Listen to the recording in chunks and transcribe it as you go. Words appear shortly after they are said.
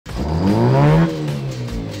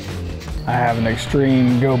have an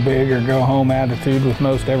extreme go big or go home attitude with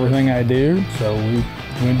most everything I do, so we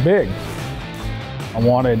went big. I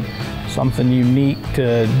wanted something unique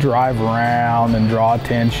to drive around and draw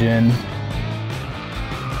attention.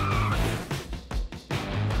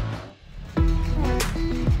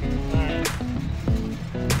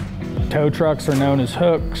 Tow trucks are known as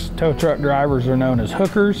hooks, tow truck drivers are known as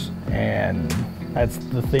hookers, and that's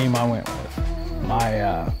the theme I went with.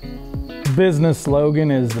 My business slogan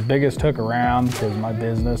is the biggest hook around, because my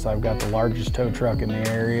business, I've got the largest tow truck in the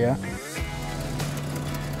area.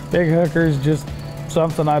 Big hookers, just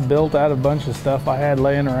something I built out of a bunch of stuff I had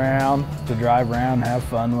laying around to drive around and have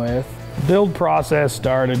fun with. The build process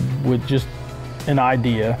started with just an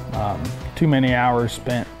idea. Too many hours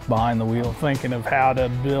spent behind the wheel thinking of how to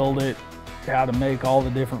build it, how to make all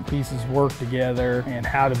the different pieces work together, and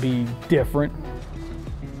how to be different.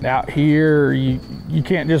 Out here, you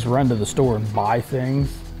can't just run to the store and buy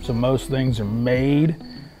things, so most things are made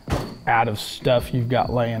out of stuff you've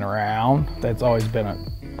got laying around. That's always been a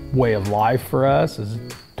way of life for us, is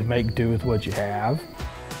to make do with what you have.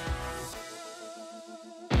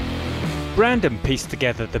 Brandon pieced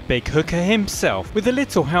together the big hooker himself with a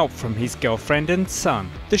little help from his girlfriend and son.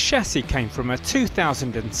 The chassis came from a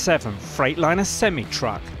 2007 Freightliner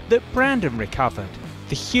semi-truck that Brandon recovered.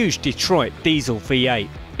 The huge Detroit diesel V8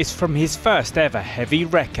 is from his first ever heavy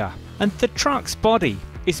wrecker, and the truck's body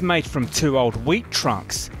is made from 2 old wheat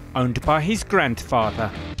trucks owned by his grandfather.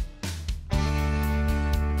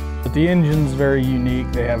 But the engine's very unique.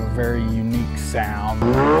 They have a very unique sound.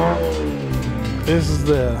 This is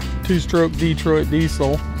the 2-stroke Detroit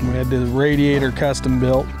diesel. We had the radiator custom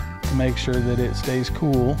built to make sure that it stays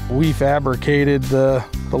cool. We fabricated the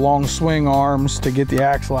long swing arms to get the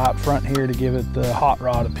axle out front here to give it the hot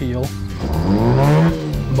rod appeal.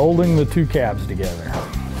 Molding the 2 cabs together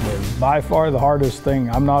was by far the hardest thing.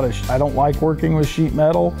 I don't like working with sheet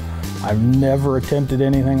metal. I've never attempted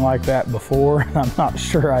anything like that before. I'm not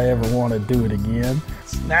sure I ever want to do it again.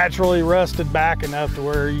 It's naturally rusted back enough to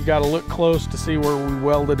where you got to look close to see where we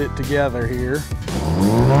welded it together here.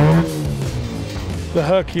 The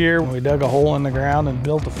hook here, we dug a hole in the ground and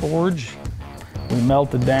built a forge. We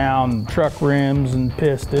melted down truck rims and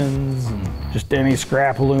pistons and just any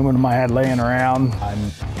scrap aluminum I had laying around. I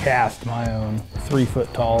cast my own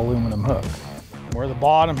 3-foot tall aluminum hook. Where the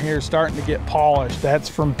bottom here is starting to get polished, that's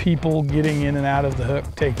from people getting in and out of the hook,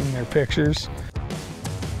 taking their pictures.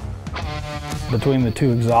 Between the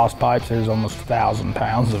 2 exhaust pipes, there's almost 1,000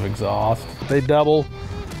 pounds of exhaust. They double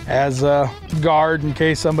as a guard in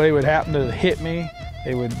case somebody would happen to hit me.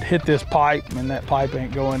 They would hit this pipe and that pipe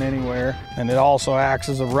ain't going anywhere. And it also acts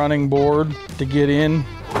as a running board to get in.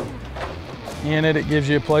 In it gives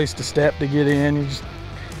you a place to step to get in.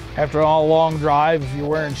 After a long drive, if you're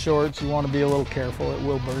wearing shorts, you want to be a little careful. It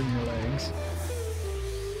will burn your legs.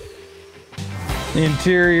 The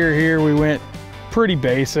interior here, we went pretty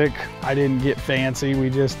basic. I didn't get fancy. We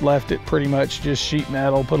just left it pretty much just sheet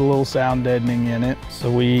metal, put a little sound deadening in it.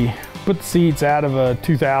 So we put the seats out of a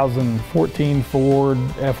 2014 Ford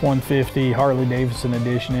F-150 Harley-Davidson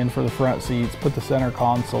edition in for the front seats, put the center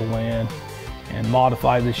console in, and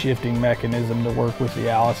modified the shifting mechanism to work with the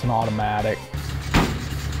Allison automatic.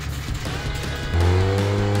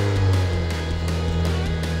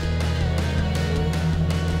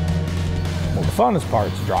 Well, the funnest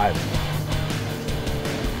part is driving.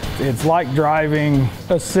 It's like driving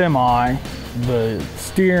a semi. The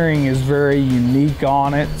steering is very unique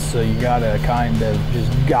on it, so you gotta kind of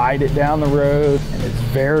just guide it down the road, and it's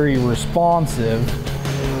very responsive.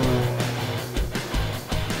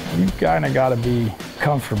 You've kind of gotta be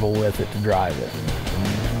comfortable with it to drive it.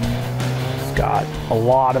 It's got a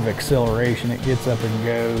lot of acceleration. It gets up and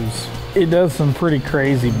goes. It does some pretty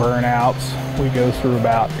crazy burnouts. We go through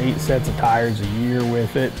about 8 sets of tires a year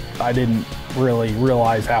with it. I didn't really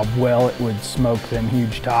realize how well it would smoke them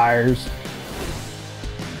huge tires.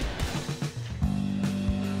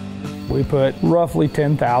 We put roughly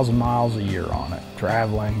 10,000 miles a year on it,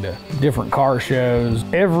 traveling to different car shows.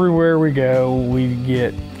 Everywhere we go, we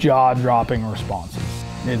get jaw-dropping responses.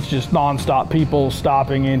 It's just nonstop people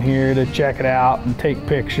stopping in here to check it out and take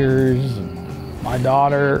pictures. My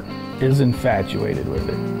daughter is infatuated with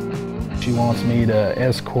it. She wants me to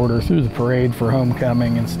escort her through the parade for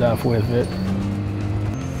homecoming and stuff with it.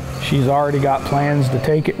 She's already got plans to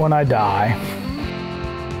take it when I die.